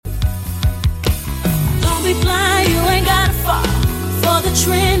be blind, you ain't gotta fall for the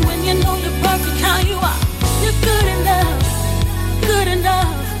trend when you know you're perfect how you are. You're good enough, good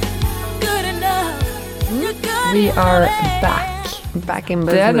enough, good enough. You're good. We are back in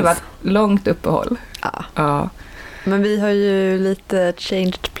business. Det hade varit långt uppehåll. Ja. Men vi har ju lite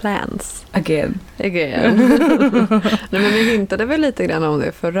changed plans. Again. Nej, men vi hintade väl lite grann om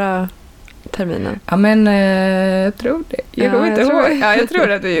det förra terminen. Ja, men jag tror det. Jag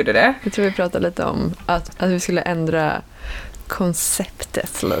tror att vi gjorde det. Jag tror vi pratade lite om att vi skulle ändra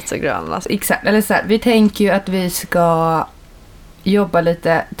konceptet lite grann. Alltså. Exakt. Eller så här, vi tänker ju att vi ska jobba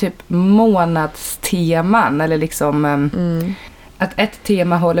lite typ månadsteman eller liksom att ett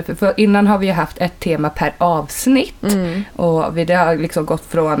tema håller för innan har vi ju haft ett tema per avsnitt och det har liksom gått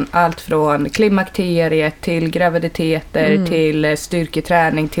från allt från klimakteriet till graviditeter till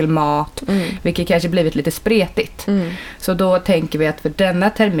styrketräning till mat, vilket kanske blivit lite spretigt. Så då tänker vi att för denna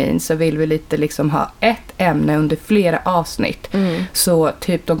termin så vill vi lite liksom ha ett ämne under flera avsnitt. Så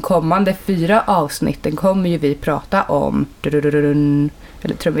typ de kommande 4 avsnitten kommer ju vi prata om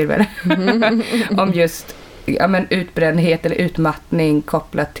eller trumvirvel om just utbrändhet eller utmattning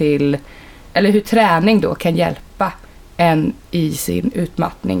kopplat till eller hur träning då kan hjälpa en i sin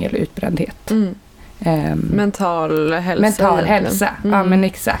utmattning eller utbrändhet. Mental hälsa. Ja, men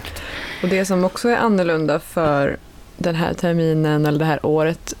exakt. Och det som också är annorlunda för den här terminen eller det här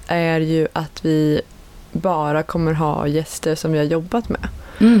året är ju att vi bara kommer ha gäster som vi har jobbat med.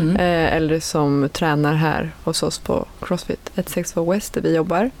 Eller som tränar här hos oss på CrossFit 162 West där vi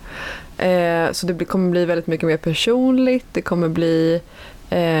jobbar. Så det kommer bli väldigt mycket mer personligt. Det kommer bli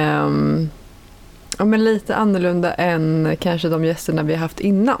men lite annorlunda än kanske de gästerna vi har haft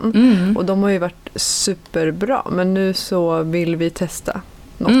innan. Och de har ju varit superbra. Men nu så vill vi testa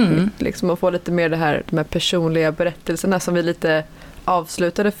något nytt. Liksom, och få lite mer de här personliga berättelserna som vi lite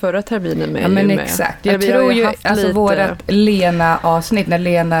avslutade förra terminen med. Ja, men exakt. Jag tror ju alltså vårat Lena-avsnitt när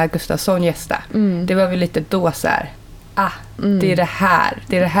Lena Gustafsson gästade. Det var väl lite då så här. Det är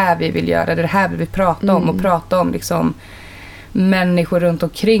det här vi vill göra. Det är det här vi vill prata om. Och prata om liksom människor runt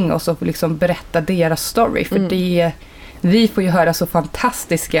omkring oss och liksom berätta deras story. För vi får ju höra så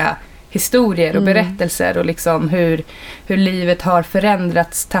fantastiska historier och berättelser och liksom hur livet har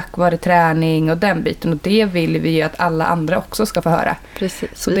förändrats tack vare träning och den biten. Och det vill vi ju att alla andra också ska få höra. Precis,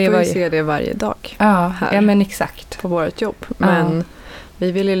 så vi får ju se det varje dag. Ja, men exakt. På vårt jobb. Men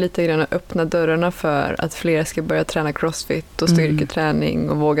vi vill ju lite grann öppna dörrarna för att fler ska börja träna crossfit och styrketräning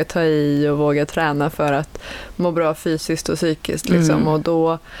och våga ta i och våga träna för att må bra fysiskt och psykiskt. Liksom. Och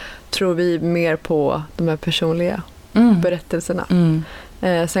då tror vi mer på de här personliga berättelserna.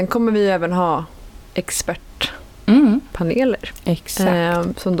 Sen kommer vi även ha expertpaneler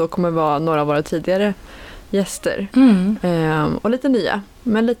som då kommer vara några av våra tidigare gäster. Och lite nya,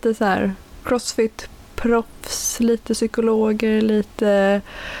 men lite så här crossfit proffs, lite psykologer, lite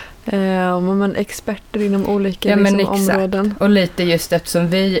experter inom olika områden. Och lite just eftersom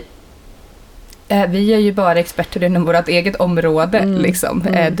vi är ju bara experter inom vårt eget område.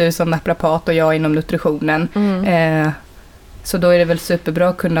 Du som naprapat och jag inom nutritionen. Så då är det väl superbra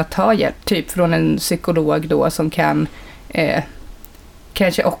att kunna ta hjälp typ från en psykolog då som kan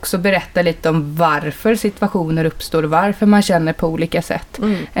kanske också berätta lite om varför situationer uppstår, varför man känner på olika sätt.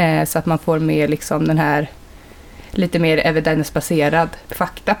 Så att man får med liksom den här lite mer evidensbaserad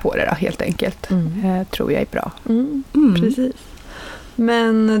fakta på det då, helt enkelt. Tror jag är bra. Precis.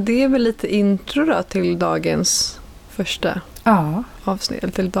 Men det är väl lite intro då till dagens första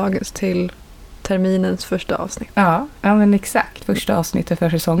avsnitt, till terminens första avsnitt. Ja, men exakt. Första avsnittet för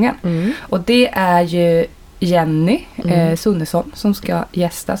säsongen. Och det är ju Jenny Sonesson som ska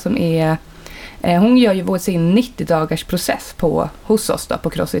gästa, som är hon gör ju sin 90-dagars process hos oss då, på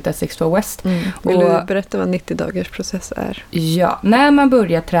CrossFit 162 West. Vill du berätta vad 90-dagars process är? Ja, när man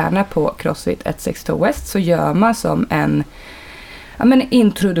börjar träna på CrossFit 162 West så gör man som en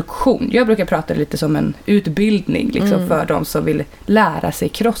introduktion. Jag brukar prata lite som en utbildning liksom, för de som vill lära sig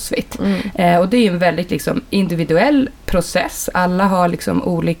crossfit. Och det är en väldigt liksom, individuell process. Alla har liksom,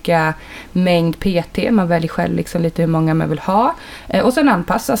 olika mängd PT. Man väljer själv liksom, lite hur många man vill ha. Och sen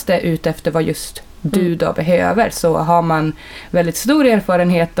anpassas det ut efter vad just du då behöver. Så har man väldigt stor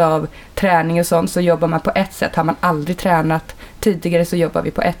erfarenhet av träning och sånt så jobbar man på ett sätt. Har man aldrig tränat tidigare så jobbar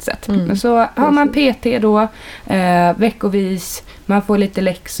vi på ett sätt. Så har man PT då veckovis, man får lite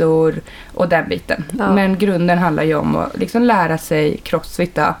läxor och den biten. Men grunden handlar ju om att liksom lära sig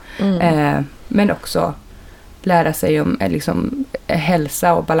crossfit men också lära sig om liksom,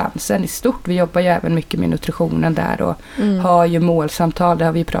 hälsa och balansen i stort. Vi jobbar ju även mycket med nutritionen där och har ju målsamtal. Det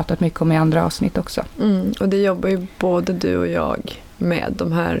har vi pratat mycket om i andra avsnitt också. Och det jobbar ju både du och jag med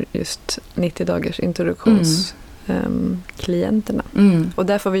de här just 90 dagars introduktions klienterna. Och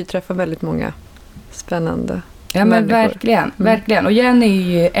där får vi träffa väldigt många spännande Ja, men verkligen, verkligen. Och Jenny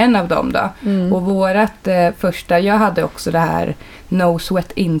är ju en av dem då. Och vårat första, jag hade också det här no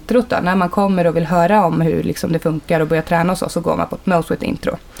sweat introt då. När man kommer och vill höra om hur liksom det funkar och börja träna och så går man på ett no sweat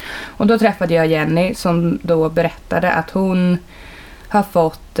intro. Och då träffade jag Jenny som då berättade att hon har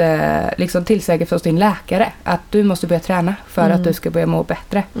fått liksom tillsägelse från sin läkare att du måste börja träna för att du ska börja må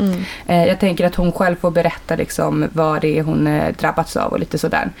bättre. Jag tänker att hon själv får berätta liksom vad det är hon drabbats av och lite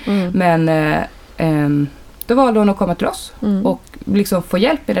sådär. Men då valde hon att komma till oss och liksom få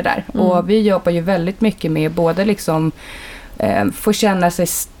hjälp med det där. Och vi jobbar ju väldigt mycket med både liksom få känna sig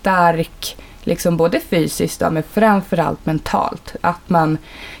stark liksom både fysiskt då, men framförallt mentalt. Att man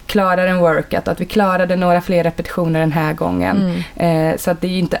klarar en workout, att vi klarade några fler repetitioner den här gången. Så att det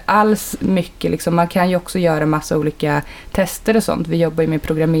är ju inte alls mycket, liksom, man kan ju också göra massa olika tester och sånt. Vi jobbar ju med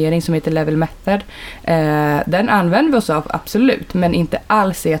programmering som heter Level Method. Den använder vi oss av, absolut, men inte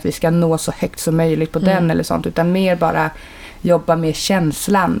alls är att vi ska nå så högt som möjligt på den eller sånt, utan mer bara jobba med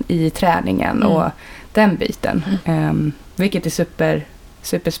känslan i träningen och den biten. Vilket är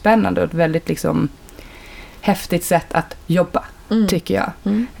superspännande och ett väldigt liksom häftigt sätt att jobba, tycker jag.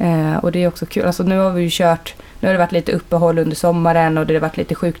 Och det är också kul. Alltså nu har vi ju kört, nu har det varit lite uppehåll under sommaren och det har varit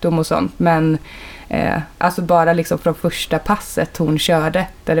lite sjukdom och sånt, men alltså bara liksom från första passet hon körde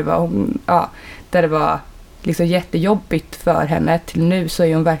där det var liksom jättejobbigt för henne till nu, så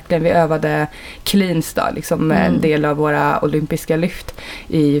är hon verkligen, vi övade cleans då, liksom en del av våra olympiska lyft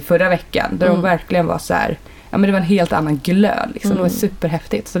i förra veckan där hon verkligen var så här, ja, men det var en helt annan glöd liksom. Det var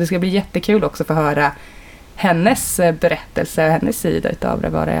superhäftigt. Så det ska bli jättekul också för att höra hennes berättelse och hennes sida utav det,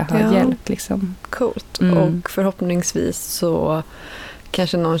 vad det har hjälpt liksom. Coolt. Och förhoppningsvis så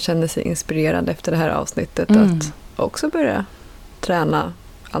kanske någon känner sig inspirerad efter det här avsnittet att också börja träna,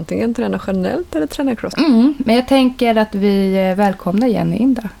 antingen träna generellt eller träna cross. Men jag tänker att vi välkomnar Jenny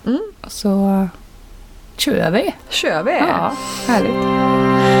in då. Så kör vi. Ja, härligt.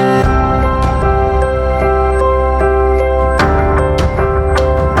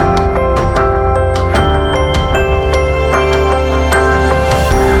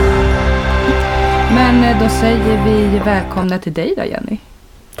 Men då säger vi välkomna till dig då, Jenny.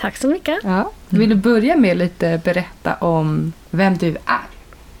 Tack så mycket. Ja. Vill du börja med lite berätta om vem du är?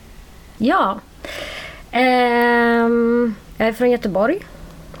 Ja. Jag är från Göteborg.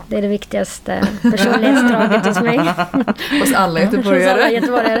 Det är det viktigaste personlighetsdraget hos mig. Hos alla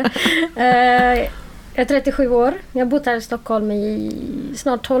göteborgare. Jag är 37 år. Jag har bott här i Stockholm i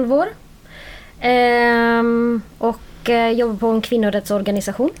snart 12 år. Och jobbar på en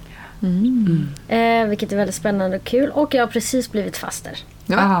kvinnorättsorganisation. Vilket är väldigt spännande och kul. Och jag har precis blivit faster.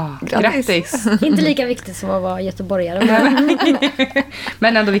 Grattis! Inte lika viktigt som att vara göteborgare.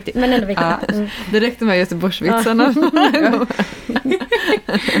 Men ändå viktigt. Det räckte med Göteborgsvitsarna.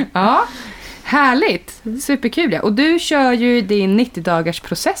 Ja, härligt. Superkul. Ja. Och du kör ju din 90-dagars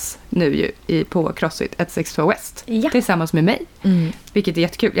process nu ju på CrossFit 162 West tillsammans med mig. Vilket är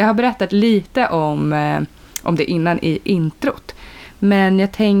jättekul. Jag har berättat lite om det innan i introt. Men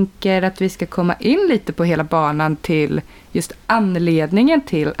jag tänker att vi ska komma in lite på hela banan till just anledningen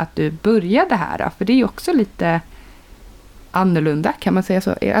till att du började här. För det är ju också lite annorlunda, kan man säga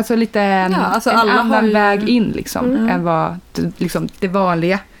så. Alltså lite en annan väg in liksom, än vad liksom, det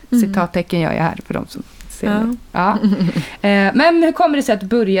vanliga citattecken gör jag här för de som ser. Ja. Men hur kommer det sig att du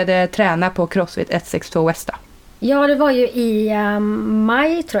började träna på CrossFit 162 West? Ja, det var ju i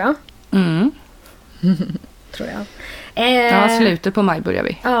maj tror jag. Tror jag. Slutet på maj börjar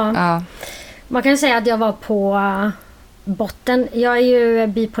vi. Ja. Man kan säga att jag var på botten. Jag är ju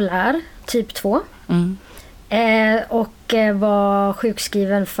bipolär, typ 2. Och var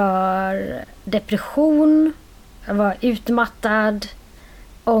sjukskriven för depression. Jag var utmattad,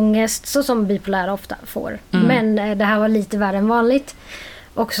 ångest, så som bipolära ofta får. Men det här var lite värre än vanligt.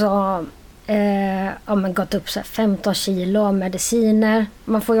 Också gått upp så 15 kilo av mediciner.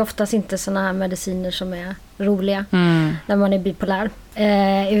 Man får ju oftast inte såna här mediciner som är roliga när man är bipolär.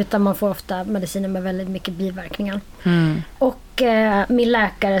 Utan man får ofta mediciner med väldigt mycket biverkningar. Och min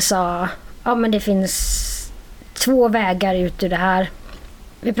läkare sa, men det finns 2 vägar ut ur det här.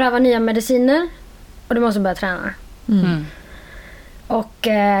 Vi prövar nya mediciner och du måste börja träna. Och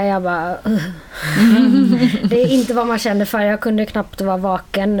jag bara... Det är inte vad man känner för. Jag kunde knappt vara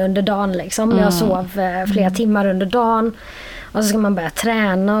vaken under dagen liksom. Jag sov flera timmar under dagen. Och så ska man börja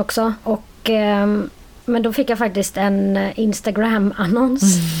träna också. Och, men då fick jag faktiskt en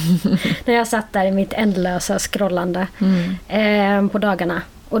Instagram-annons. När jag satt där i mitt ändlösa scrollande på dagarna.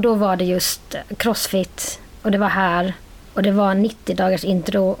 Och då var det just CrossFit. Och det var här. Och det var 90 dagars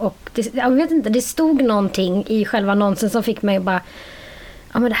intro. Och jag vet inte, det stod någonting i själva annonsen som fick mig bara,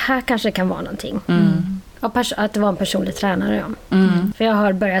 ja men det här kanske kan vara någonting. Att det var en personlig tränare. Ja. För jag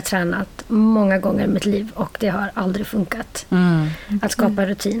har börjat träna många gånger i mitt liv och det har aldrig funkat. Att skapa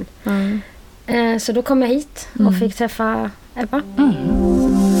rutin. Så då kom jag hit och fick träffa Ebba.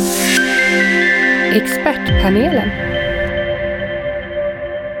 Expertpanelen.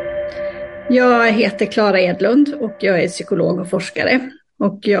 Jag heter Klara Edlund och jag är psykolog och forskare.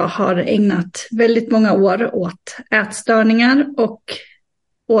 Och jag har ägnat väldigt många år åt ätstörningar och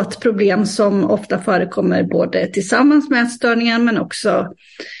åt problem som ofta förekommer både tillsammans med ätstörningar men också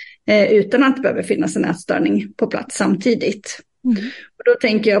utan att det behöver finnas en ätstörning på plats samtidigt. Och då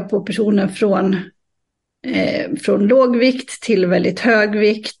tänker jag på personer från låg vikt till väldigt hög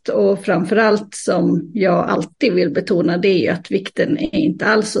vikt, och framförallt som jag alltid vill betona, det är ju att vikten är inte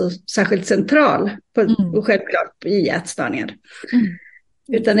alls så särskilt central och självklart i ätstörningar.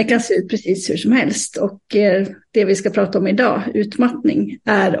 Utan det kan se ut precis hur som helst, och det vi ska prata om idag, utmattning,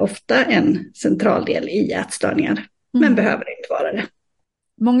 är ofta en central del i ätstörningar, men behöver inte vara det.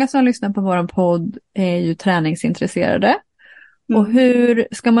 Många som lyssnar på vår podd är ju träningsintresserade. Och hur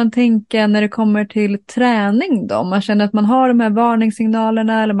ska man tänka när det kommer till träning då? Man känner att man har de här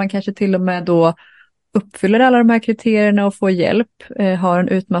varningssignalerna, eller man kanske till och med då uppfyller alla de här kriterierna och får hjälp, har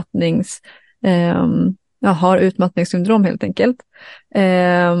utmattningssyndrom helt enkelt.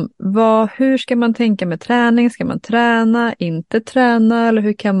 Hur ska man tänka med träning? Ska man träna, inte träna, eller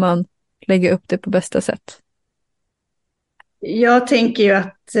hur kan man lägga upp det på bästa sätt? Jag tänker ju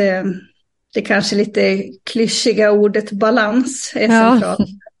att det kanske lite klyschiga ordet balans är centralt.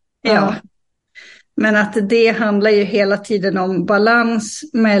 Ja. Men att det handlar ju hela tiden om balans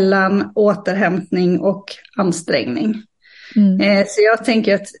mellan återhämtning och ansträngning. Så jag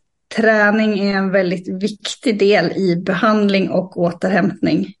tänker att träning är en väldigt viktig del i behandling och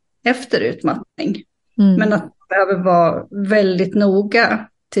återhämtning efter utmattning. Men att man behöver vara väldigt noga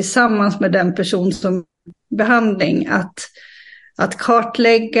tillsammans med den person som behandling att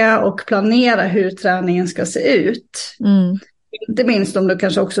kartlägga och planera hur träningen ska se ut. Inte minst om det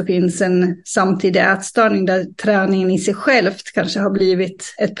kanske också finns en samtidig ätstörning där träningen i sig självt kanske har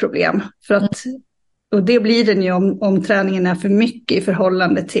blivit ett problem. Och det blir den ju om träningen är för mycket i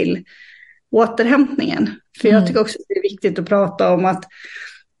förhållande till återhämtningen. För jag tycker också att det är viktigt att prata om att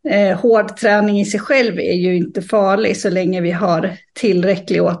hård träning i sig själv är ju inte farlig så länge vi har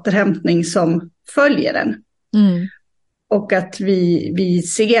tillräcklig återhämtning som följer den. Och att vi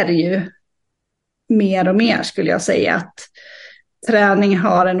ser ju mer och mer, skulle jag säga, att träning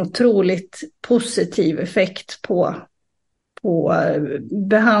har en otroligt positiv effekt på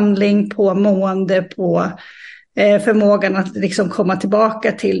behandling, på mående, på förmågan att liksom komma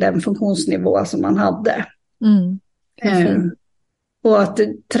tillbaka till den funktionsnivå som man hade. Och att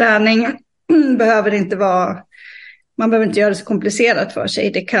träning behöver inte vara, man behöver inte göra det så komplicerat för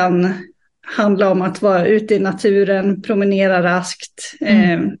sig. Det kan handla om att vara ute i naturen, promenera raskt,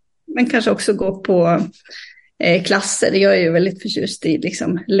 men kanske också gå på klasser. Jag är ju väldigt förtjust i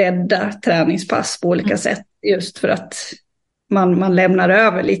liksom ledda träningspass på olika sätt, just för att man lämnar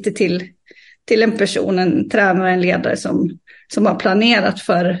över lite till en person, en tränare, en ledare som har planerat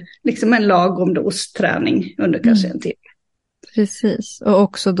för liksom en lagom dos träning under kanske en timme. Precis, och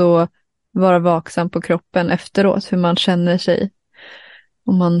också då vara vaksam på kroppen efteråt, hur man känner sig.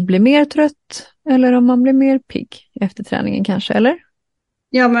 Om man blir mer trött eller om man blir mer pigg efter träningen kanske, eller?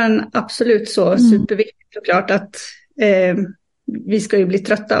 Ja, men absolut så. Superviktigt såklart att vi ska ju bli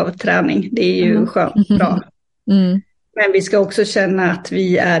trötta av träning. Det är ju skönt, bra. Men vi ska också känna att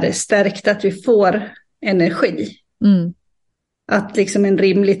vi är stärkta, att vi får energi. Att liksom en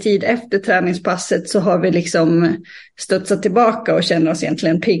rimlig tid efter träningspasset så har vi liksom studsat tillbaka och känner oss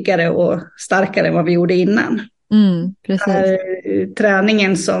egentligen piggare och starkare än vad vi gjorde innan. Precis.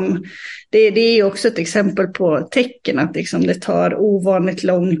 Träningen som, det är ju också ett exempel på tecken att liksom det tar ovanligt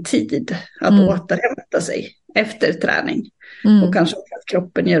lång tid att återhämta sig efter träning. Och kanske att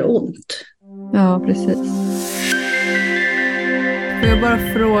kroppen gör ont. Ja, precis. Får jag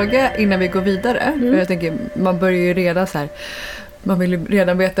bara fråga innan vi går vidare? För jag tänker, man börjar ju redan så här, man vill ju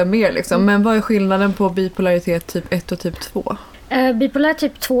redan veta mer liksom. Men vad är skillnaden på bipolaritet typ 1 och typ 2? Bipolär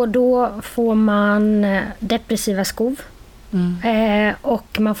typ 2, då får man depressiva skov.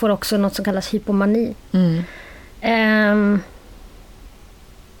 Och man får också något som kallas hypomani.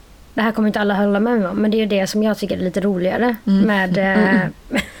 Det här kommer inte alla hålla med om, men det är ju det som jag tycker är lite roligare med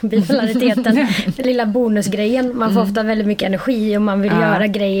bipolariteten. Den lilla bonusgrejen. Man får ofta väldigt mycket energi och man vill göra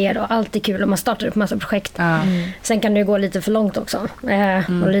grejer och allt är kul och man startar upp massa projekt. Sen kan det ju gå lite för långt också.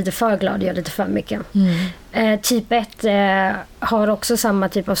 Och lite för glad, gör lite för mycket. Typ 1 har också samma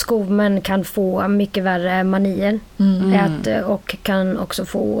typ av skov men kan få mycket värre manier. Och kan också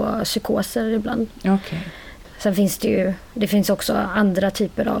få psykoser ibland. Okay. Sen finns det finns också andra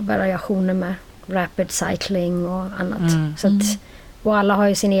typer av variationer med rapid cycling och annat. Så att, och alla har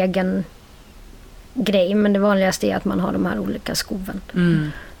ju sin egen grej, men det vanligaste är att man har de här olika skoven.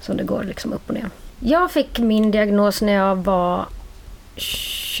 Så det går liksom upp och ner. Jag fick min diagnos när jag var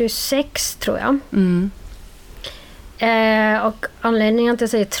 26 tror jag. Och anledningen till att jag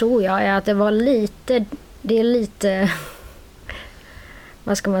säger tror jag är att det är lite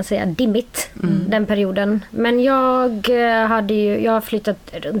vad ska man säga, dimmigt den perioden. Men jag har flyttat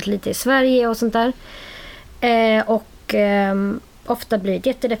runt lite i Sverige och sånt där. Och ofta blivit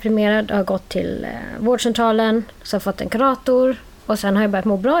jättedeprimerad. Jag har gått till vårdcentralen, så har fått en kurator och sen har jag börjat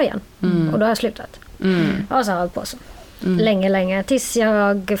må bra igen. Och då har jag slutat. Och så har jag hållit på så. Länge. Tills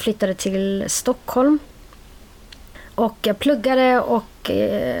jag flyttade till Stockholm. Och jag pluggade och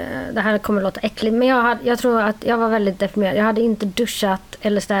det här kommer låta äckligt, men jag tror att jag var väldigt deprimerad. Jag hade inte duschat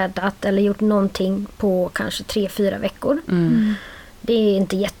eller städat eller gjort någonting på kanske 3-4 veckor. Det är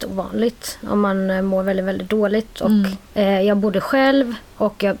inte jätteovanligt om man mår väldigt, väldigt dåligt. Och jag bodde själv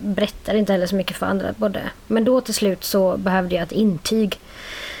och jag berättade inte heller så mycket för andra. Men då till slut så behövde jag ett intyg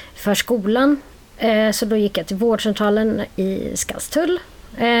för skolan. Så då gick jag till vårdcentralen i Skanstull.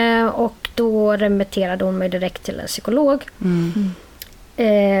 Och då remitterade hon mig direkt till en psykolog.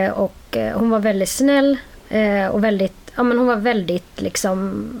 Och hon var väldigt snäll och väldigt, hon var väldigt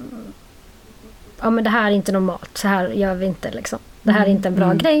liksom, men det här är inte normalt, så här gör vi inte liksom. Det här är inte en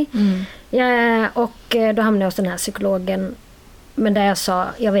bra grej. Och då hamnade jag hos den här psykologen, men där jag sa,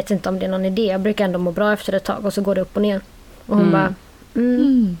 jag vet inte om det är någon idé, jag brukar ändå må bra efter ett tag och så går det upp och ner. Och hon bara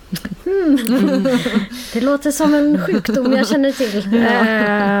det låter som en sjukdom jag känner till.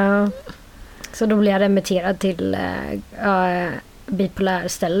 Så då blev jag remitterad till bipolär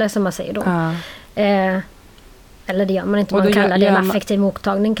ställe som man säger då. Eller det gör man inte, man kallar det en affektiv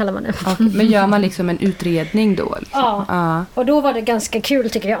mottagning kallar man det. Men gör man liksom en utredning då? Liksom? Ja, och då var det ganska kul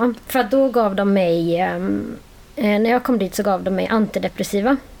tycker jag. För att då gav de mig när jag kom dit så gav de mig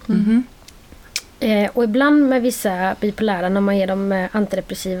antidepressiva. Och ibland med vissa bipolära, när man ger dem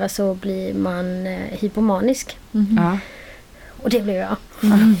antidepressiva så blir man hypomanisk. Och det blev jag.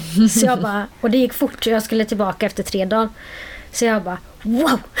 Så jag bara, och det gick fort, jag skulle tillbaka efter 3 dagar. Så jag bara,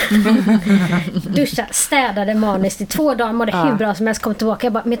 wow! Duscha, städade maniskt i 2 dagar, mådde hur bra som helst, kom tillbaka.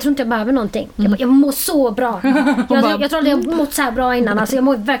 Jag bara, men jag tror inte jag behöver någonting. Jag mår så bra. Jag tror att jag mått så här bra innan. Alltså jag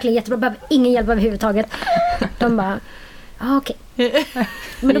mår verkligen jättebra, behöver ingen hjälp överhuvudtaget. De bara, okej.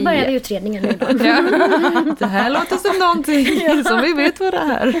 Men då började utredningen nu då. Det här låter som någonting som vi vet vad det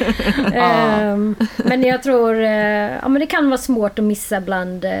är. Men jag tror men det kan vara svårt att missa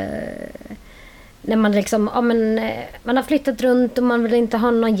bland när man liksom man har flyttat runt och man vill inte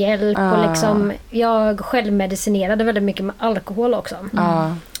ha någon hjälp och liksom, jag självmedicinerade väldigt mycket med alkohol också.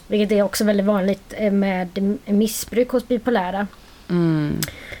 Vilket är också väldigt vanligt med missbruk hos bipolära.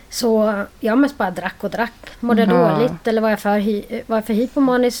 Så jag mest bara drack. Mådde dåligt eller var jag för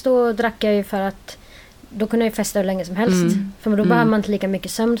hypomanisk, då drack jag ju för att då kunde jag festa hur länge som helst. För då behöver man inte lika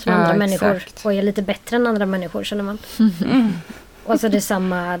mycket sömn som andra människor och är lite bättre än andra människor känner man. Och så det är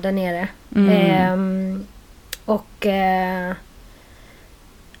samma där nere. Men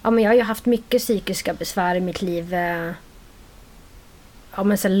jag har ju haft mycket psykiska besvär i mitt liv.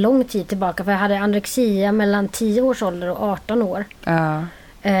 Men så lång tid tillbaka, för jag hade anorexia mellan 10 års ålder och 18 år.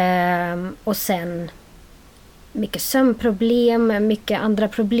 Och sen mycket sömnproblem, mycket andra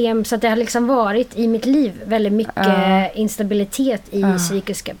problem, så att det har liksom varit i mitt liv väldigt mycket instabilitet i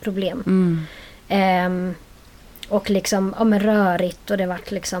psykiska problem. Och liksom rörigt, och det var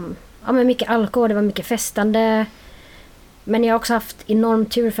liksom mycket alkohol, det var mycket festande. Men jag har också haft enorm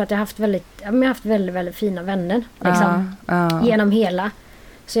tur för att jag har haft väldigt, väldigt fina vänner liksom, genom hela.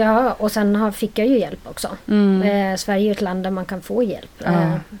 Så och sen fick jag ju hjälp också. Sverige är ett land där man kan få hjälp.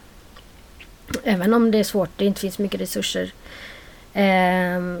 Även om det är svårt, det inte finns mycket resurser.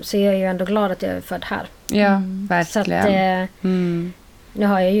 Så jag är ju ändå glad att jag är född här. Ja, verkligen. Så att, nu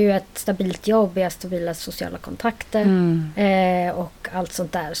har jag ju ett stabilt jobb, jag har stabila sociala kontakter och allt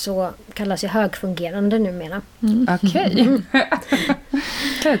sånt där. Så kallas jag högfungerande numera. Okej.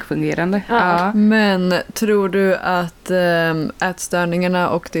 Högfungerande. Ja. Men tror du att ätstörningarna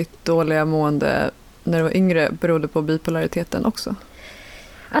och ditt dåliga mående när du var yngre berodde på bipolariteten också?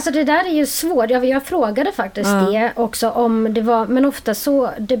 Alltså det där är ju svårt. Jag frågade faktiskt det också om det var, men ofta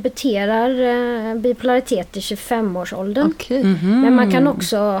så debuterar bipolaritet i 25-årsåldern. Okay. Men man kan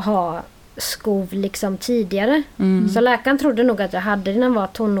också ha skov liksom tidigare. Så läkaren trodde nog att jag hade det när jag var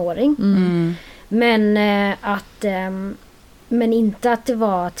tonåring. Men men inte att det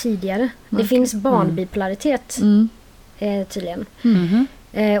var tidigare. Det finns barnbipolaritet tydligen.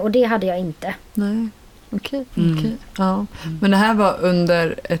 Och det hade jag inte. Nej. Okej. Ja. Men det här var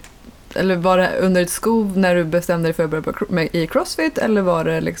under ett skov när du bestämde dig för att börja i CrossFit, eller var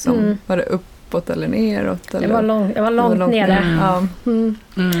det liksom var det uppåt eller neråt? Eller? Jag var långt nere. Ja.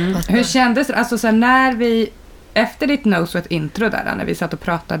 Hur kändes det? Alltså så när vi efter ditt No Sweat intro där, när vi satt och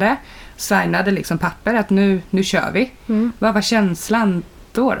pratade, signade liksom papper att nu kör vi. Vad var känslan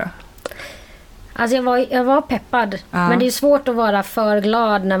då? Alltså jag var peppad. Men det är svårt att vara för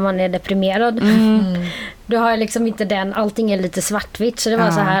glad när man är deprimerad. Du har liksom inte den, allting är lite svartvitt. Så det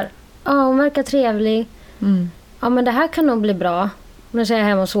var så här, hon verkar trevlig. Ja, men det här kan nog bli bra. Nu ska jag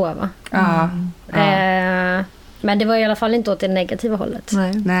hem och sova. Men det var i alla fall inte åt det negativa hållet.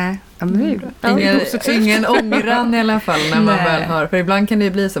 Nej. Ja, men det är bra. Ingen ångran i alla fall när man väl hör. För ibland kan det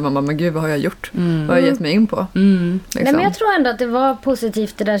ju bli så att man bara, men gud, vad har jag gjort? Vad har jag gett mig in på? Liksom. Nej, men jag tror ändå att det var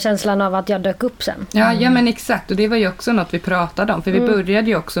positivt i den känslan av att jag dök upp sen. Ja, men exakt. Och det var ju också något vi pratade om. För vi började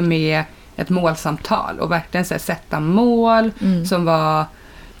ju också med ett målsamtal. Och verkligen så här, sätta mål som var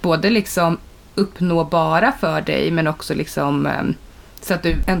både liksom uppnåbara för dig, men också liksom så att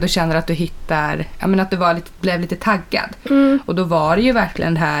du ändå känner att du hittar, att du blev lite taggad. Och då var det ju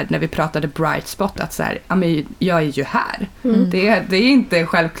verkligen här när vi pratade bright spot att så här, jag är ju här. Det är inte en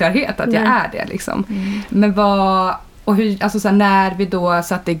självklarhet att jag är det liksom. Men och hur, alltså så här, när vi då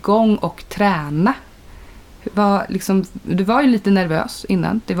satte igång och träna, du var ju lite nervös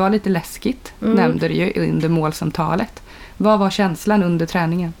innan. Det var lite läskigt, nämnde du ju under målsamtalet. Vad var känslan under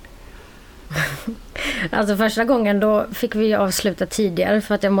träningen? Alltså första gången då fick vi avsluta tidigare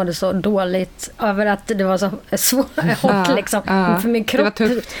för att jag mådde så dåligt över att det var så svårt chock liksom. För min kropp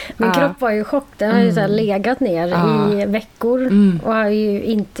var ju i chock. Den har ju så här legat ner i veckor och har ju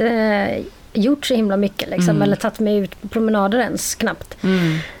inte gjort så himla mycket liksom, eller tagit mig ut på promenader ens knappt.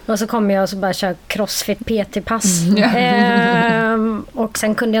 Och så kom jag och så bara köra CrossFit PT-pass. Och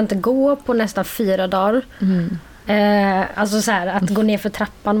sen kunde jag inte gå på nästan 4 dagar. Alltså så här, att gå ner för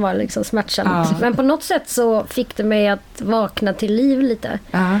trappan var liksom smärtsamt. Men på något sätt så fick det mig att vakna till liv lite.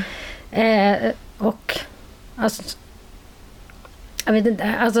 Och alltså, jag vet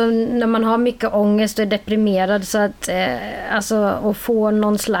inte, alltså när man har mycket ångest och är deprimerad, så att alltså att få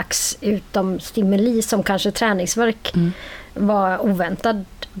någon slags utomstimuli som kanske träningsvärk var oväntad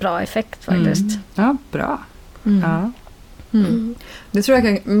bra effekt faktiskt. Ja, bra. Det tror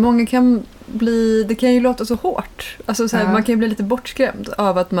jag många kan bli, det kan ju låta så hårt. Alltså så här, man kan ju bli lite bortskrämd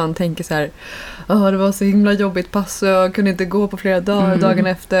av att man tänker så här, det var så himla jobbigt pass och jag kunde inte gå på flera dagar dagen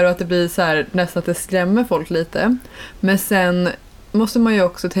efter, och att det blir så här, nästan att det skrämmer folk lite. Men sen måste man ju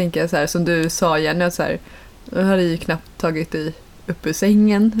också tänka så här, som du sa Jenny, att så här, jag hade ju knappt tagit upp ur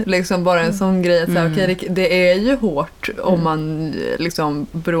sängen, liksom bara en sån grej att så här, okay, det är ju hårt om man liksom,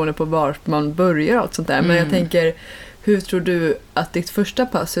 beroende på var man börjar och allt sånt där. Men jag tänker, hur tror du att ditt första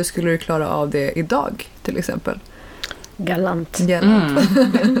pass, hur skulle du klara av det idag till exempel? Galant.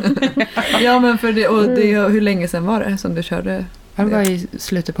 Ja, men för det, och det, hur länge sedan var det som du körde? Det var i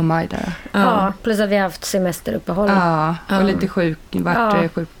slutet på maj där. Ja, plus att vi har haft semesteruppehåll. Ja, och lite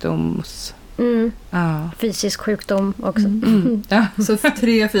sjukdoms... Fysisk sjukdom också. Så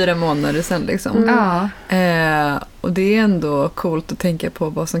 3-4 månader sedan liksom. Och det är ändå coolt att tänka på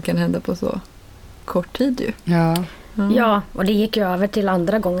vad som kan hända på så kort tid ju. Ja, och det gick ju över till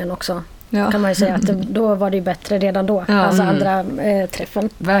andra gången också. Kan man ju säga att då var det ju bättre redan då. Alltså andra träffen.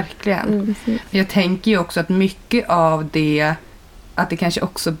 Verkligen. Jag tänker ju också att mycket av det, att det kanske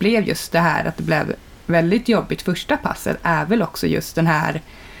också blev just det här att det blev väldigt jobbigt första passet, är väl också just den här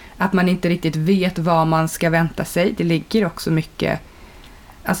att man inte riktigt vet vad man ska vänta sig. Det ligger också mycket,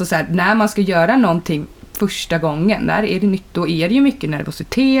 alltså så här, när man ska göra någonting första gången, där är det nytt, då är det ju mycket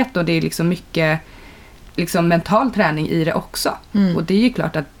nervositet och det är liksom mycket liksom mental träning i det också. Och det är ju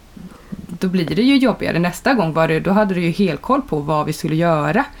klart att då blir det ju jobbigare. Nästa gång då hade du ju helt koll på vad vi skulle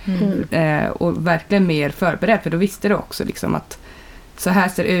göra och verkligen mer förberedd, för då visste du också liksom att så här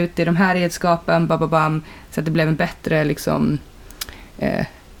ser det ut, det är de här redskapen, bababam, så att det blev en bättre liksom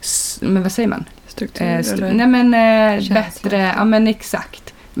men vad säger man? Struktur? Bättre, ja men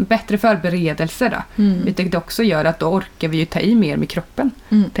exakt. Bättre förberedelse då. Vilket också gör att då orkar vi ju ta i mer med kroppen,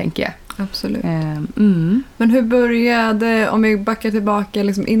 tänker jag. Absolut. Men hur började, om vi backar tillbaka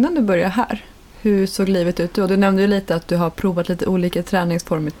liksom innan du började här, hur såg livet ut då? Du nämnde ju lite att du har provat lite olika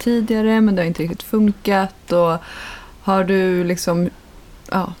träningsformer tidigare, men det har inte riktigt funkat. Och har du liksom,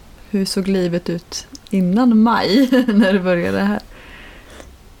 ja, hur såg livet ut innan maj när du började här?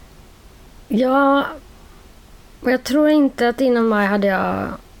 Ja, jag tror inte att innan maj hade jag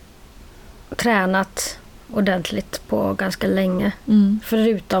tränat ordentligt på ganska länge.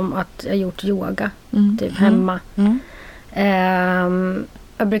 Förutom att jag gjort yoga typ hemma.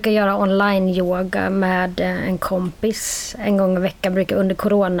 Jag brukar göra online-yoga med en kompis en gång i veckan, brukar under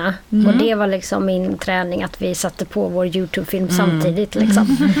corona. Och det var liksom min träning, att vi satte på vår YouTube-film samtidigt.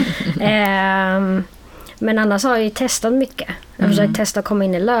 Liksom. Men annars har jag ju testat mycket. Jag har försökt testa att komma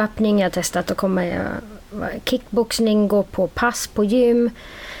in i löpning, jag har testat att komma i kickboxning, gå på pass på gym.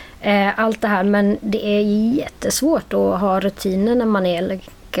 Allt det här, men det är jättesvårt att ha rutiner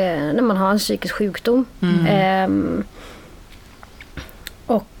när man har en psykisk sjukdom.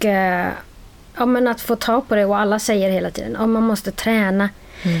 Ja, men att få ta på det, och alla säger hela tiden man måste träna,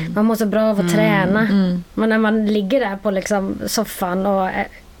 man måste bra av att träna. Men när man ligger där på liksom soffan och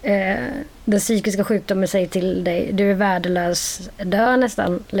den psykiska sjukdomen säger till dig, du är värdelös, dö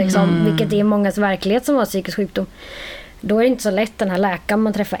nästan liksom, vilket är mångas verklighet som har psykisk sjukdom. Då är det inte så lätt den här läkaren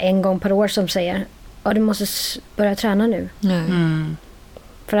man träffar en gång per år som säger du måste börja träna nu.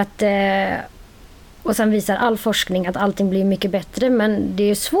 För att och sen visar all forskning att allting blir mycket bättre, men det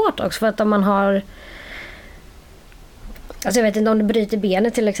är svårt också, för att om man har, alltså jag vet inte, om du bryter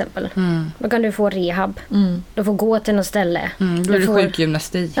benet till exempel, då kan du få rehab. Du får gå till något ställe. Då är det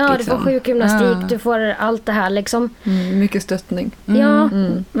sjukgymnastik. Ja, du får sjukgymnastik, du får allt det här liksom. Mycket stöttning. Ja,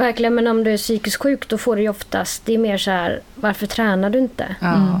 verkligen, men om du är psykiskt sjuk, då får du ju oftast, det är mer så här, varför tränar du inte?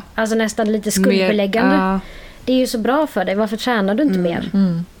 Alltså nästan lite skuldbeläggande. Det är ju så bra för dig, varför tränar du inte mer?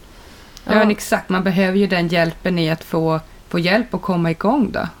 Ja, men exakt. Man behöver ju den hjälpen i att få hjälp att komma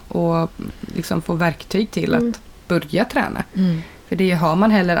igång då. Och liksom få verktyg till att börja träna. För det har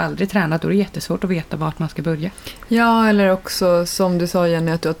man heller aldrig tränat, och det är jättesvårt att veta vart man ska börja. Ja, eller också som du sa,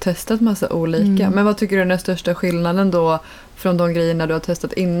 Jenny, att du har testat massa olika. Men vad tycker du är den största skillnaden då från de grejerna du har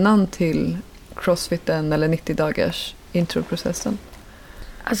testat innan till crossfiten eller 90 dagars introprocessen?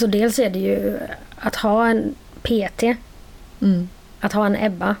 Alltså dels är det ju att ha en PT. Att ha en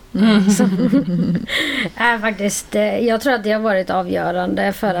Ebba. Är faktiskt, jag tror att det har varit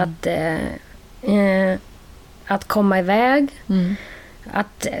avgörande för att komma iväg.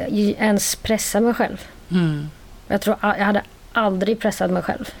 Att ens pressa mig själv. Jag tror jag hade aldrig pressat mig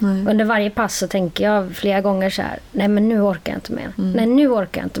själv. Under varje pass så tänker jag flera gånger så här: nej, men nu orkar jag inte mer. Nej, nu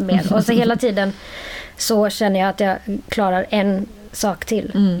orkar jag inte mer. Och så hela tiden så känner jag att jag klarar en sak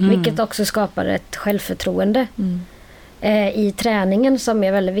till. Vilket också skapar ett självförtroende i träningen som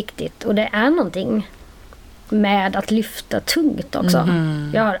är väldigt viktigt. Och det är någonting med att lyfta tungt också.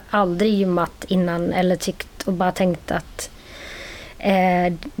 Jag har aldrig gymmat innan eller tyckt och bara tänkt att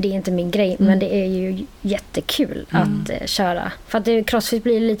det är inte min grej, men det är ju jättekul att köra. För att crossfit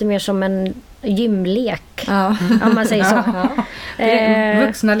blir lite mer som en gymlek, om man säger så.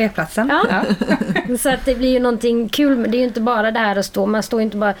 Vuxna lekplatsen. Ja. Så att det blir ju någonting kul, men det är ju inte bara det här att stå. Man står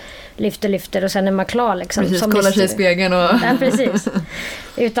inte bara lyfter och sen är man klar liksom. Precis, kollar sig i spegeln och... Ja, precis.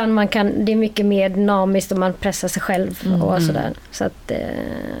 Utan man kan, det är mycket mer dynamiskt och man pressar sig själv och sådär. Så att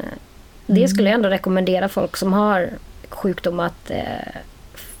det skulle jag ändå rekommendera folk som har sjukdom att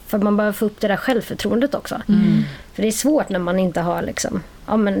för man behöver få upp det där självförtroendet också. För det är svårt när man inte har liksom,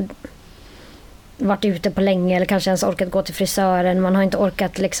 varit ute på länge eller kanske ens orkat gå till frisören. Man har inte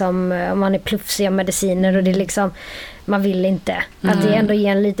orkat liksom, man är plufsiga mediciner och det är liksom, man vill inte. Att det ändå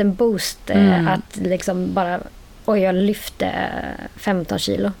ger en liten boost att liksom bara, jag lyfte 15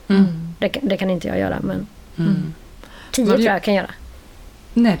 kilo. Det kan inte jag göra, men 10 tror jag kan göra.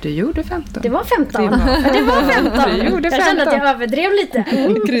 Nej, du gjorde 15. Det var 15. Det var 15. Jag kände att jag överdrev lite.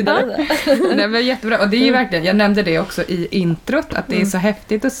 Det var jättebra. Och det är ju verkligen, jag nämnde det också i introt, att det är så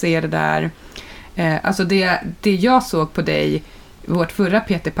häftigt att se det där. Alltså det jag såg på dig, vårt förra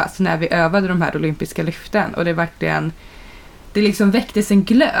PT-pass, när vi övade de här olympiska lyften. Och det verkligen, det liksom väcktes en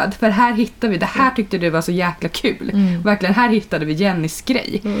glöd. För här hittade vi, det här tyckte du var så jäkla kul. Verkligen, här hittade vi Jennys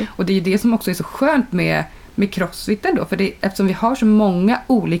grej. Och det är ju det som också är så skönt med crossfiten då, för eftersom vi har så många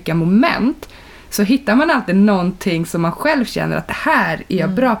olika moment så hittar man alltid någonting som man själv känner att det här är jag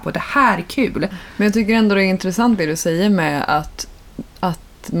bra på, det här är kul. Men jag tycker ändå det är intressant det du säger med att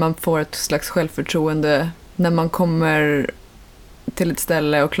man får ett slags självförtroende när man kommer till ett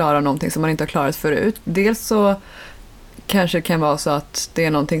ställe och klarar någonting som man inte har klarat förut. Dels så kanske det kan vara så att det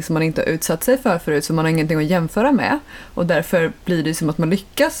är någonting som man inte har utsatt sig för förut, så man har ingenting att jämföra med. Och därför blir det som att man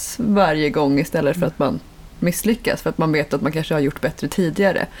lyckas varje gång istället för att man misslyckas för att man vet att man kanske har gjort bättre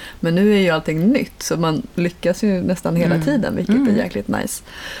tidigare. Men nu är ju allting nytt så man lyckas ju nästan hela tiden, vilket är jäkligt nice.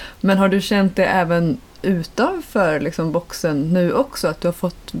 Men har du känt det även utanför liksom boxen nu också, att du har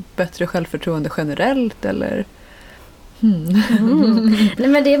fått bättre självförtroende generellt eller? Nej,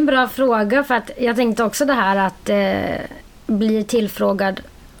 men det är en bra fråga, för att jag tänkte också det här att bli tillfrågad,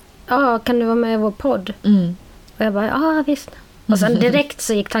 kan du vara med i vår podd? Och jag bara, visst. Och sen direkt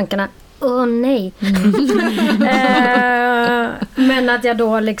så gick tankarna, nej. Men att jag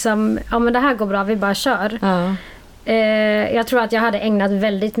då liksom, men det här går bra, vi bara kör. Jag tror att jag hade ägnat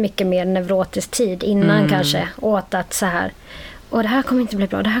väldigt mycket mer neurotisk tid innan kanske åt att så här, det här kommer inte bli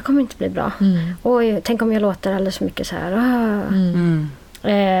bra, det här kommer inte bli bra. Oj, tänk om jag låter alldeles för mycket så här.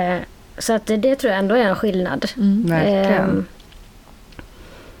 Så att det tror jag ändå är en skillnad.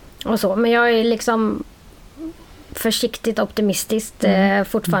 Och så, men jag är liksom försiktigt optimistiskt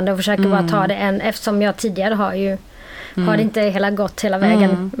fortfarande och försöker bara ta det eftersom jag tidigare har det inte gått hela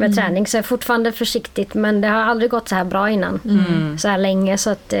vägen med träning, så jag är fortfarande försiktigt, men det har aldrig gått så här bra innan så här länge, så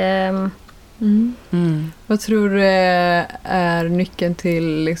att Vad tror du är nyckeln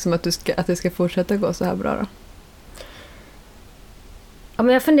till liksom att det ska fortsätta gå så här bra då? Ja,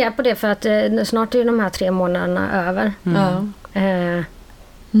 men jag funderar på det, för att snart är ju de här 3 månaderna över.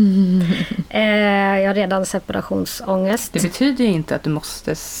 Jag har redan separationsångest. Det betyder ju inte att du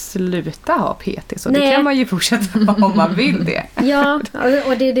måste sluta ha PT, så det kan man ju fortsätta om man vill det. Ja,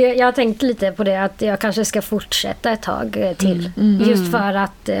 och det är det, jag har tänkt lite på det, att jag kanske ska fortsätta ett tag till. Just för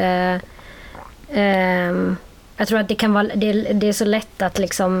att jag tror att det kan vara, det är så lätt att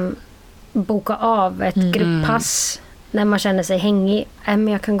liksom boka av ett grupppass när man känner sig hängig. Men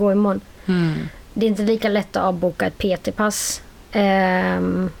jag kan gå imorgon. Det är inte lika lätt att avboka ett PT-pass.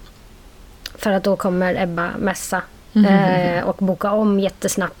 För att då kommer Ebba mässa och boka om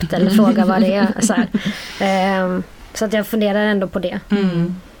jättesnabbt eller fråga vad det är. Så att jag funderar ändå på det.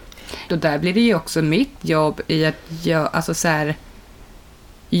 Och där blir det ju också mitt jobb i att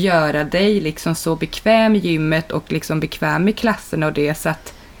göra dig liksom så bekväm i gymmet och liksom bekväm i klasserna och det, så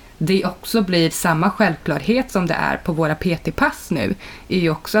att det också blir samma självklarhet som det är på våra PT-pass nu, är ju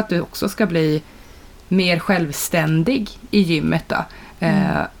också att du också ska bli mer självständig i gymmet då.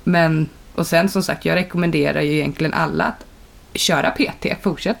 Men, och sen som sagt, jag rekommenderar ju egentligen alla att köra PT,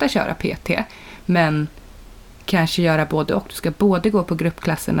 fortsätta köra PT, men kanske göra både och. Du ska både gå på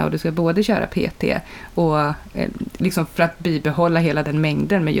gruppklasserna och du ska både köra PT, och liksom för att bibehålla hela den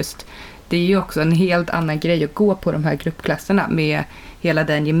mängden. Men just, det är ju också en helt annan grej att gå på de här gruppklasserna med hela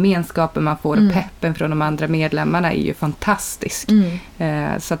den gemenskapen man får och peppen från de andra medlemmarna är ju fantastisk.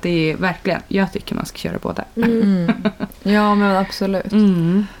 Så att det är verkligen, jag tycker man ska köra båda. Ja, men absolut.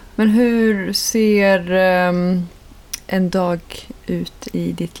 Men hur ser en dag ut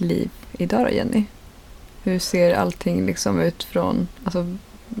i ditt liv idag då, Jenny? Hur ser allting liksom ut från, alltså,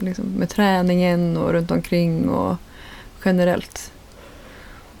 liksom med träningen och runt omkring och generellt?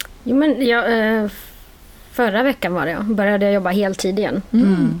 Jo, men förra veckan började jag jobba heltid igen.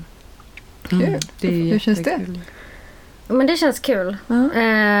 Kul. Hur känns det? Ja, men det känns kul.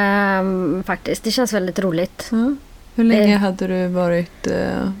 Faktiskt. Det känns väldigt roligt. Hur länge hade du varit...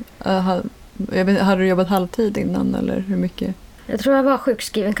 hade du jobbat halvtid innan, eller hur mycket? Jag tror jag var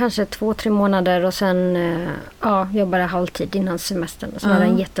sjukskriven kanske 2-3 månader och sen jobbade jag halvtid innan semestern. Så var det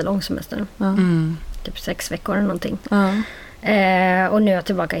en jättelång semester. Typ 6 veckor eller någonting. Och nu är jag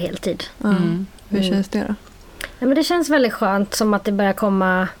tillbaka heltid. Hur känns det då? Ja, men det känns väldigt skönt, som att det börjar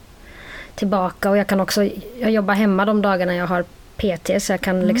komma tillbaka, och jag jobbar hemma de dagarna jag har PT, så jag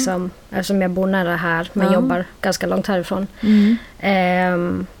kan liksom, eftersom jag bor nära här men jobbar ganska långt härifrån.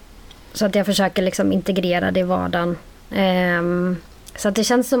 Så att jag försöker liksom integrera det i vardagen. Så att det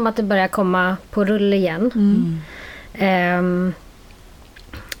känns som att det börjar komma på rull igen.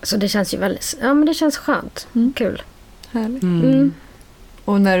 Så det känns ju väldigt, men det känns skönt. Kul. Härligt.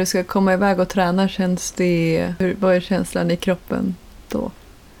 Och när du ska komma iväg och träna, vad är känslan i kroppen då?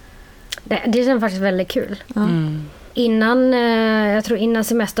 Det känns faktiskt väldigt kul. Jag tror innan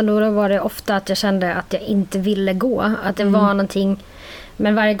semestern då var det ofta att jag kände att jag inte ville gå. Att det var någonting,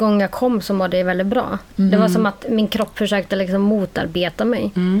 men varje gång jag kom så var det väldigt bra. Det var som att min kropp försökte liksom motarbeta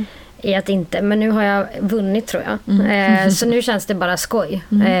mig i att inte, men nu har jag vunnit, tror jag. Så nu känns det bara skoj.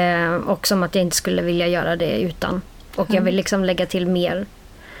 Och som att jag inte skulle vilja göra det utan. Och jag vill liksom lägga till mer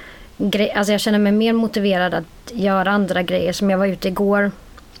grejer. Alltså jag känner mig mer motiverad att göra andra grejer. Som jag var ute igår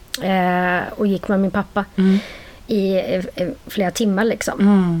och gick med min pappa i flera timmar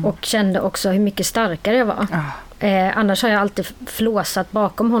liksom. Och kände också hur mycket starkare jag var. Annars har jag alltid flåsat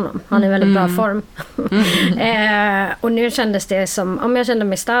bakom honom. Han är i väldigt bra form. Och nu kändes det som om jag kände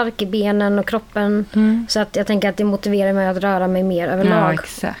mig stark i benen och kroppen. Så att jag tänker att det motiverar mig att röra mig mer överlag.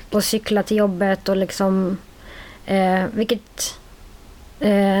 Ja, och cykla till jobbet och liksom vilket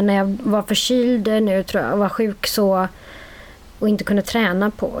när jag var förkyld nu tror jag och var sjuk så och inte kunde träna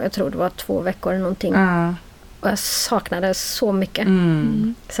på, jag tror det var 2 veckor eller någonting. Och jag saknade så mycket.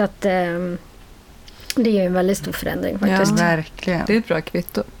 Så att det är ju en väldigt stor förändring faktiskt. Ja, verkligen. Det är ett bra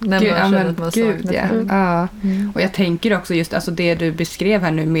kvitto. När man känner att man saknar. Och jag tänker också just alltså det du beskrev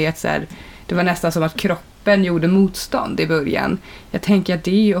här nu med att så här, det var nästan som att kroppen gjorde motstånd i början. Jag tänker att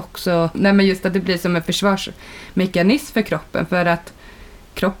det är ju också, nej men just att det blir som en försvarsmekanism för kroppen, för att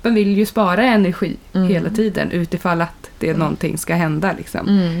kroppen vill ju spara energi hela tiden utifall att det någonting ska hända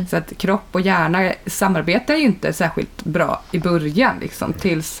liksom. Så att kropp och hjärna samarbetar ju inte särskilt bra i början liksom,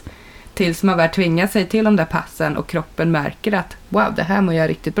 tills man väl tvingar sig till de där passen och kroppen märker att wow, det här mår jag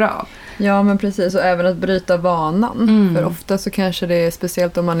riktigt bra. Ja, men precis. Och även att bryta vanan. För ofta så kanske det är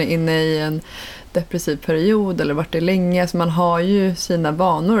speciellt om man är inne i en depressiv period eller varit det länge. Så man har ju sina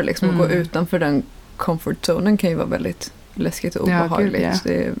vanor liksom. Och gå utanför den comfort-zonen kan ju vara väldigt läskigt och obehagligt. Ja,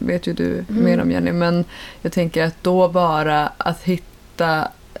 det vet ju du mer om, Jenny. Men jag tänker att då bara att hitta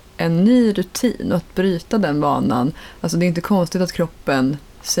en ny rutin och att bryta den vanan. Alltså det är inte konstigt att kroppen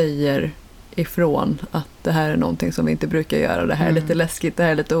säger ifrån att det här är någonting som vi inte brukar göra. Det här är lite läskigt, det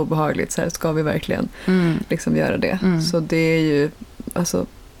här är lite obehagligt. Så här ska vi verkligen liksom göra det. Så det är ju alltså,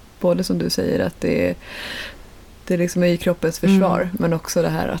 både som du säger att det liksom är i kroppens försvar. Men också det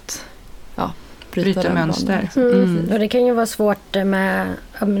här att bryta mönster. Och det kan ju vara svårt med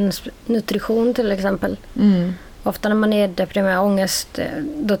nutrition till exempel. Ofta när man är deprimerad och ångest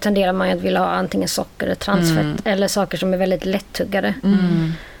då tenderar man att vilja ha antingen socker eller transfett eller saker som är väldigt lättuggade.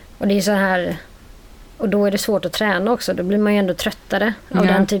 Och det är så här, och då är det svårt att träna också. Då blir man ju ändå tröttare av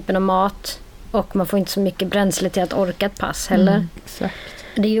den typen av mat och man får inte så mycket bränsle till att orka ett pass heller. Exakt.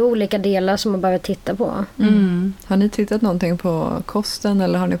 Det är ju olika delar som man behöver titta på. Har ni tittat någonting på kosten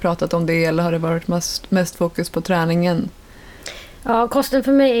eller har ni pratat om det eller har det varit mest fokus på träningen? Ja, kosten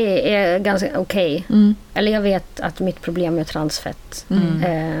för mig är ganska okej. Eller jag vet att mitt problem är transfett.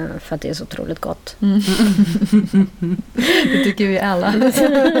 För att det är så otroligt gott. Det tycker vi alla.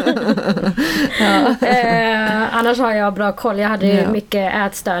 Annars har jag bra koll. Jag hade ju mycket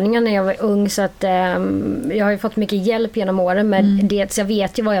ätstörningar när jag var ung. Så att jag har ju fått mycket hjälp genom åren med det. Så jag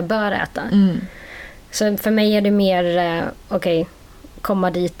vet ju vad jag bör äta. Så för mig är det mer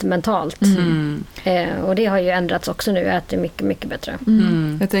komma dit mentalt. Och det har ju ändrats också nu. Jag äter mycket, mycket bättre.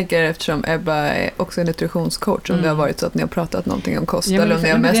 Jag tänker eftersom Ebba är också en nutritionscoach om det har varit så att ni har pratat någonting om kost eller om ni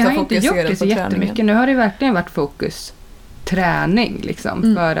har mest har fokuserat på träningen. Nu har det verkligen varit fokus träning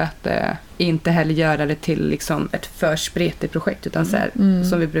liksom, för att inte heller göra det till liksom, ett för spretigt projekt utan så här,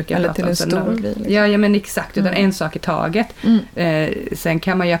 som vi brukar eller prata till om. en stor grej. Liksom. Ja, men exakt. Utan en sak i taget. Sen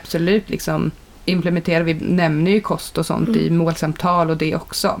kan man ju absolut liksom implementera, vi nämner ju kost och sånt i målsamtal och det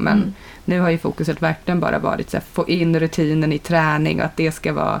också, men nu har ju fokuset verkligen bara varit så här, få in rutinen i träning och att det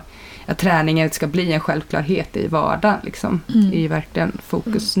ska vara, att träningen ska bli en självklarhet i vardagen liksom. Det är ju verkligen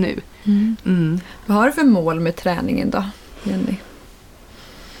fokus nu. Vad har du för mål med träningen då, Jenny?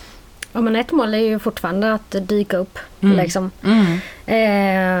 Ja, men ett mål är ju fortfarande att dyka upp liksom.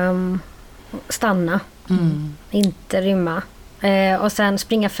 Stanna, inte rymma. Och sen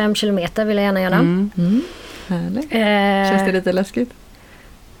springa 5 kilometer vill jag gärna göra. Härligt. Känns det lite läskigt?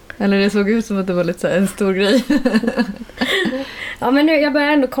 Eller det såg ut som att det var lite så här en stor grej. Ja, men nu, jag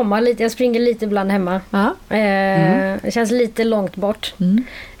börjar ändå komma lite. Jag springer lite ibland hemma. Det känns lite långt bort.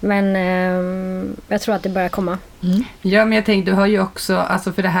 Men jag tror att det börjar komma. Ja, men jag tänkte, du har ju också,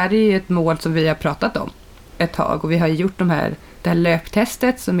 alltså för det här är ju ett mål som vi har pratat om ett tag. Och vi har gjort det här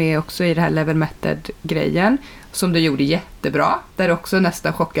löptestet som är också i det här level method-grejen. Som du gjorde jättebra. Där du också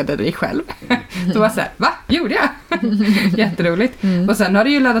nästan chockade dig själv. Så var så här, va? Gjorde jag? Jätteroligt. Och sen har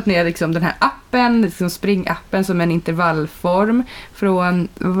du ju laddat ner liksom den här appen, liksom springappen som en intervallform. Från,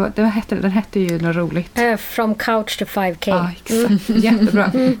 den hette ju något roligt. From couch to 5K. Ja, exakt.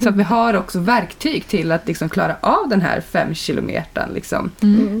 Jättebra. Så att vi har också verktyg till att liksom klara av den här 5 kilometern. Liksom.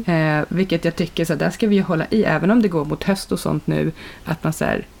 Vilket jag tycker, så där ska vi ju hålla i. Även om det går mot höst och sånt nu. Att man så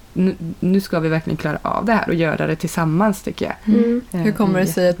här, nu ska vi verkligen klara av det här och göra det tillsammans tycker jag. Hur kommer det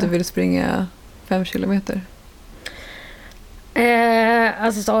sig att du vill springa 5 kilometer?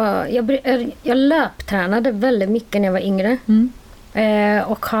 Alltså, jag löptränade väldigt mycket när jag var yngre.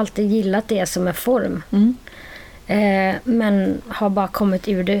 Och har alltid gillat det som en form. Men har bara kommit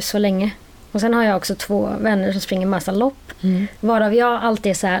ur det så länge. Och sen har jag också 2 vänner som springer massa lopp. Varav jag alltid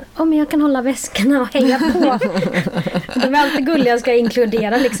är så här, men jag kan hålla väskorna och hänga på. De är alltid gulliga och ska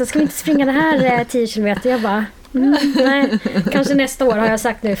inkludera liksom, ska vi inte springa det här 10 kilometer? Jag bara, nej, kanske nästa år har jag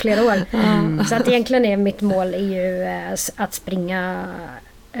sagt nu i flera år. Så att egentligen är mitt mål är ju att springa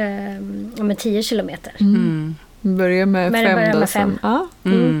med 10 kilometer. Börja med 5 då. 5. Ja,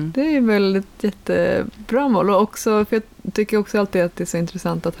 det är väl ett jättebra mål. Och också, för jag tycker också alltid att det är så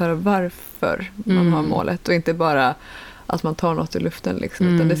intressant att höra varför man har målet. Och inte bara att man tar något i luften.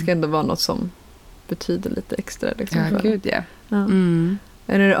 Liksom, utan det ska ändå vara något som betyder lite extra. Liksom, Ja, gud ja.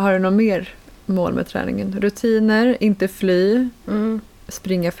 Har du något mer mål med träningen? Rutiner, inte fly,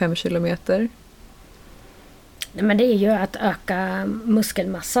 springa 5 kilometer. Nej, men det är ju att öka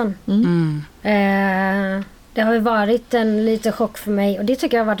muskelmassan. Det har ju varit en liten chock för mig, och det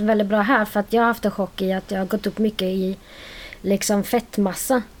tycker jag har varit väldigt bra här, för att jag har haft en chock i att jag har gått upp mycket i liksom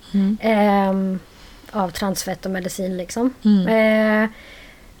fettmassa av transfett och medicin liksom.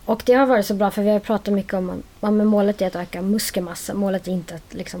 Och det har varit så bra, för vi har pratat mycket om att målet är att öka muskelmassa, målet är inte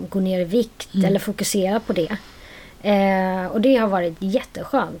att liksom gå ner i vikt eller fokusera på det. Och det har varit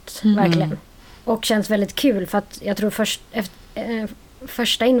jätteskönt, verkligen. Och känns väldigt kul, för att jag tror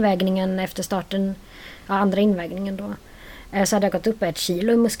första invägningen efter starten, andra invägningen då, så hade jag gått upp 1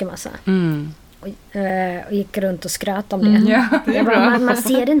 kilo i muskelmassa. Och gick runt och skröt om det. Ja, det är bra. Man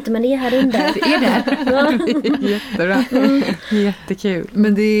ser det inte, men det är här inne. Det är det. Jättebra. Jättekul.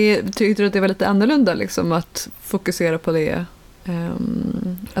 Men tyckte du att det var lite annorlunda liksom, att fokusera på det?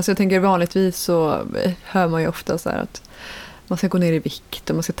 Alltså jag tänker vanligtvis så hör man ju ofta så här att man ska gå ner i vikt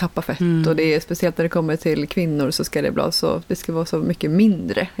och man ska tappa fett. Och det är speciellt när det kommer till kvinnor, så ska det ska vara så mycket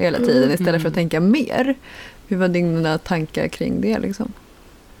mindre hela tiden istället för att tänka mer. Hur var dina tankar kring det liksom?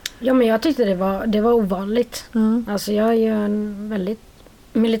 Ja, men jag tyckte det var ovanligt. Alltså jag är ju en väldigt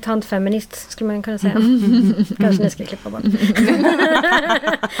militant feminist, skulle man kunna säga. Kanske ni ska klippa bort.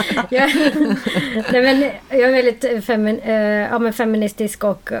 Jag är väldigt feministisk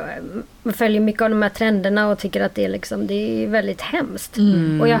och följer mycket av de här trenderna och tycker att det är väldigt hemskt.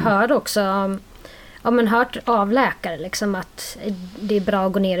 Och jag hör också hört av läkare liksom, att det är bra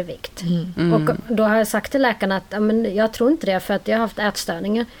att gå ner i vikt. Och då har jag sagt till läkarna att jag tror inte det, för att jag har haft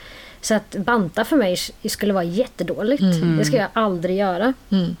ätstörningar. Så att banta för mig skulle vara jättedåligt. Det ska jag aldrig göra.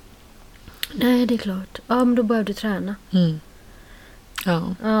 Nej, det är klart. Ja, men då börjar du träna.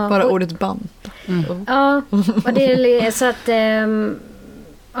 Ja, bara ordet banta. Ja, och det är så att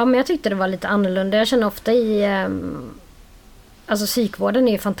men jag tyckte det var lite annorlunda. Jag känner ofta alltså psykvården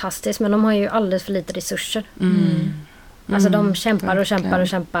är ju fantastisk, men de har ju alldeles för lite resurser. Alltså de kämpar och kämpar och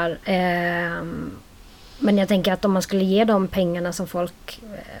kämpar. Men jag tänker att om man skulle ge de pengarna som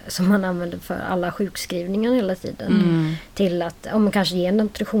som man använder för alla sjukskrivningar hela tiden till att man kanske ge en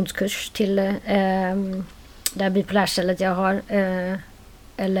nutritionskurs till det här bipolärstället jag har,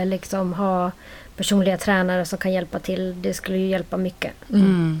 eller liksom ha personliga tränare som kan hjälpa till, det skulle ju hjälpa mycket.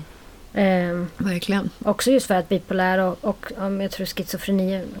 Verkligen. Också just för att bipolär och jag tror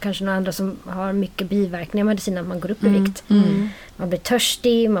schizofreni, kanske några andra som har mycket biverkningar med medicin, att man går upp i vikt. Man blir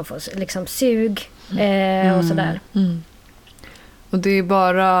törstig, man får liksom sug och sådär. Och det är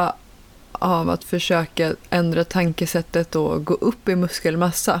bara av att försöka ändra tankesättet och gå upp i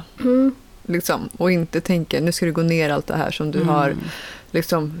muskelmassa. Liksom, och inte tänka, nu ska du gå ner allt det här som du har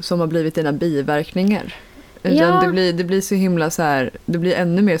liksom, som har blivit dina biverkningar. Ja. Det blir så himla så här, det blir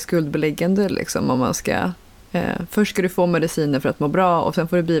ännu mer skuldbeläggande liksom, om man ska först ska du få mediciner för att må bra, och sen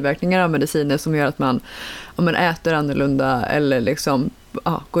får du biverkningar av mediciner som gör att man äter annorlunda eller liksom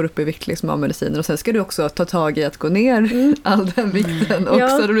går upp i vikt liksom av mediciner, och sen ska du också ta tag i att gå ner all den vikten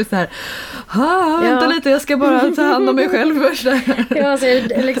också. Då blir det så här, vänta lite, jag ska bara ta hand om mig själv först. Ja, så är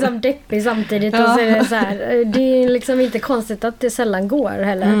det liksom deppig samtidigt och så är det så här, det är liksom inte konstigt att det sällan går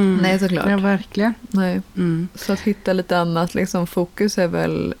heller. Nej, såklart. Ja, verkligen. Nej. Så att hitta lite annat liksom, fokus är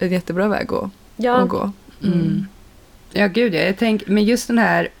väl en jättebra väg att gå. Ja, gud, jag tänker, men just den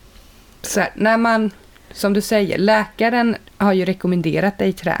här, så här, när man, som du säger, läkaren har ju rekommenderat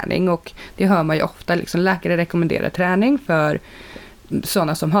dig träning, och det hör man ju ofta, liksom, läkare rekommenderar träning för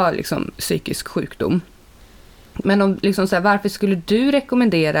sådana som har liksom psykisk sjukdom. Men om, liksom, så här, varför skulle du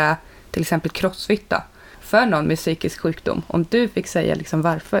rekommendera till exempel crossfit då, för någon med psykisk sjukdom? Om du fick säga liksom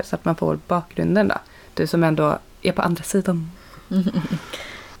varför, så att man får bakgrunden då. Du som ändå är på andra sidan.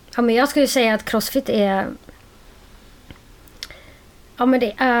 Ja, men jag skulle säga att crossfit är... Ja, men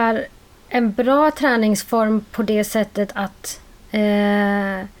det är en bra träningsform på det sättet att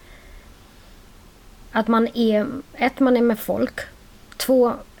man är med folk.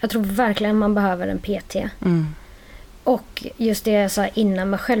 2, jag tror verkligen man behöver en PT. Och just det jag sa innan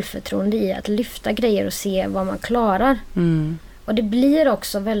med självförtroende i att lyfta grejer och se vad man klarar. Och det blir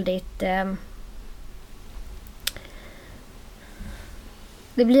också väldigt...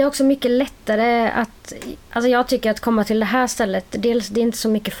 det blir också mycket lättare att... Alltså jag tycker att komma till det här stället, dels det är inte så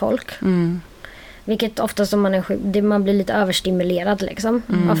mycket folk. Vilket oftast om man är sjuk, man blir lite överstimulerad liksom,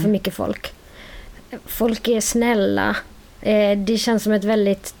 av för mycket folk. Folk är snälla. Det känns som ett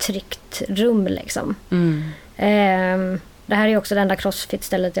väldigt tryggt rum liksom. Det här är också det enda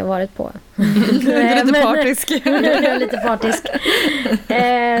crossfit-stället jag varit på. Du är lite partisk. Jag är lite partisk.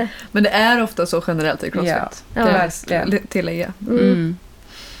 Men det är ofta så generellt i crossfit. Ja. Det tillägga.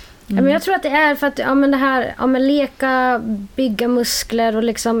 Men jag tror att det är för att det här, leka, bygga muskler och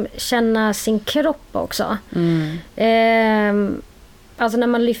liksom känna sin kropp också. Alltså när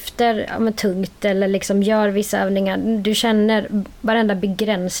man lyfter tungt eller liksom gör vissa övningar, du känner varenda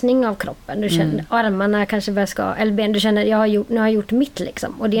begränsning av kroppen. Du känner armarna kanske börjar ska, eller ben, du känner nu har jag gjort mitt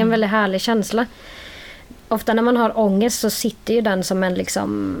liksom. Och det är en väldigt härlig känsla. Ofta när man har ångest så sitter ju den som en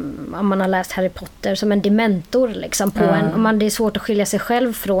liksom, om man har läst Harry Potter, som en dementor liksom på en. Och det är svårt att skilja sig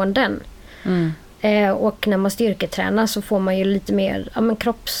själv från den. Och när man styrketränar så får man ju lite mer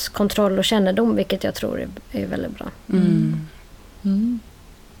kroppskontroll och kännedom, vilket jag tror är väldigt bra.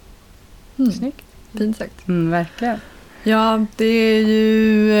 Snyggt. Fint sagt. Verkligen. Ja, det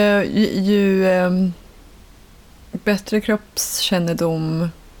är ju bättre kroppskännedom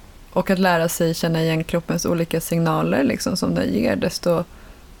och att lära sig känna igen kroppens olika signaler liksom, som det ger, desto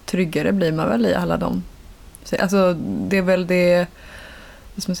tryggare blir man väl i alla dem. Alltså, det är väl det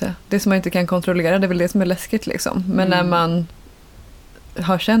som man inte kan kontrollera, det är väl det som är läskigt liksom. Men när man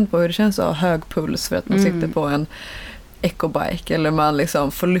har känt på hur det känns att ha hög puls för att man sitter på en ecobike eller man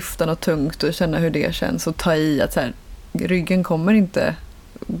liksom får lyfta något tungt och känna hur det känns och ta i att så här, ryggen kommer inte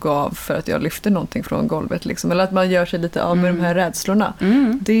gå av för att jag lyfter någonting från golvet liksom. Eller att man gör sig lite av med de här rädslorna.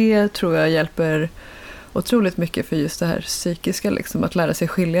 Det tror jag hjälper otroligt mycket för just det här psykiska liksom, att lära sig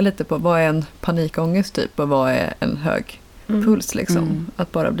skilja lite på vad är en panikångest typ och vad är en hög puls liksom.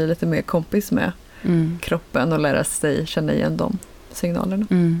 Att bara bli lite mer kompis med kroppen och lära sig känna igen de signalerna.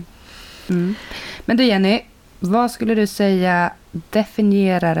 Men du Jenny, vad skulle du säga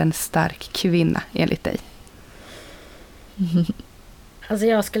definierar en stark kvinna enligt dig? Alltså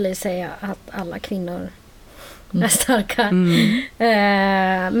jag skulle säga att alla kvinnor är starka.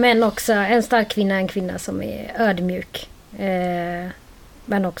 Men också en stark kvinna är en kvinna som är ödmjuk.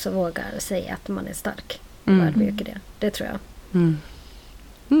 Men också vågar säga att man är stark. Och ödmjuk i det. Det tror jag.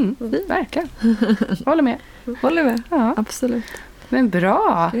 Verkligen. Håller med. Ja. Absolut. Men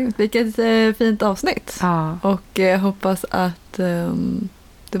bra. Vilket fint avsnitt. Ja. Och jag hoppas att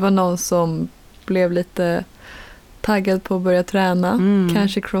det var någon som blev lite taggad på att börja träna.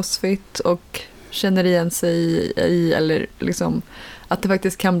 Kanske crossfit och känner igen sig i eller liksom att det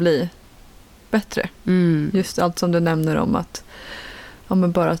faktiskt kan bli bättre. Just allt som du nämner om att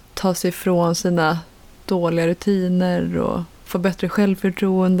bara ta sig ifrån sina dåliga rutiner och få bättre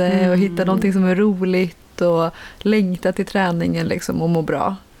självförtroende och hitta någonting som är roligt och längta till träningen liksom och må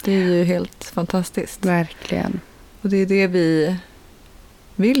bra. Det är ju helt fantastiskt. Verkligen. Och det är det vi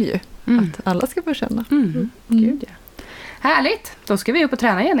vill ju. Att alla ska få känna. Gud, ja. Härligt. Då ska vi upp och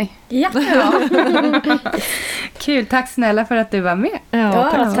träna, Jenny. Ja. Kul. Tack snälla för att du var med.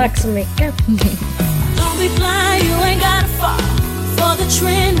 Ja, tack så mycket. Don't be blind, you ain't gotta fall for the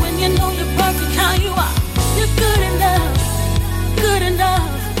trend when you know you're perfect how you are. You're good enough, good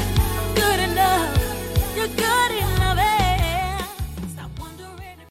enough.